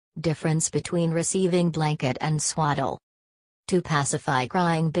Difference between receiving blanket and swaddle. To pacify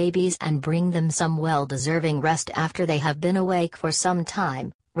crying babies and bring them some well-deserving rest after they have been awake for some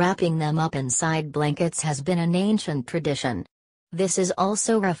time, wrapping them up inside blankets has been an ancient tradition. This is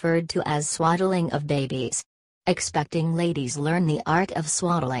also referred to as swaddling of babies. Expecting ladies learn the art of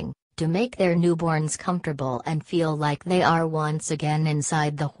swaddling, to make their newborns comfortable and feel like they are once again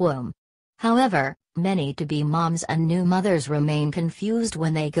inside the womb. However, many to-be moms and new mothers remain confused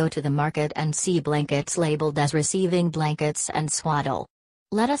when they go to the market and see blankets labeled as receiving blankets and swaddle.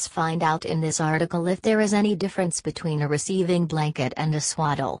 Let us find out in this article if there is any difference between a receiving blanket and a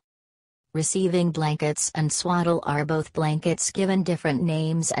swaddle. Receiving blankets and swaddle are both blankets given different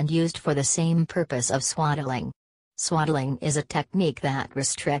names and used for the same purpose of swaddling. Swaddling is a technique that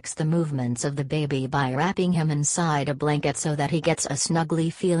restricts the movements of the baby by wrapping him inside a blanket so that he gets a snugly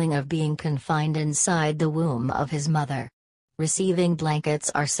feeling of being confined inside the womb of his mother. Receiving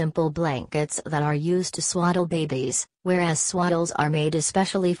blankets are simple blankets that are used to swaddle babies, whereas swaddles are made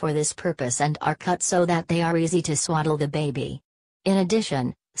especially for this purpose and are cut so that they are easy to swaddle the baby. In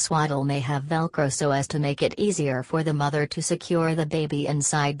addition, swaddle may have Velcro so as to make it easier for the mother to secure the baby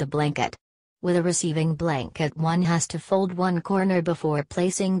inside the blanket. With a receiving blanket, one has to fold one corner before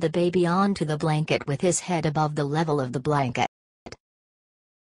placing the baby onto the blanket with his head above the level of the blanket.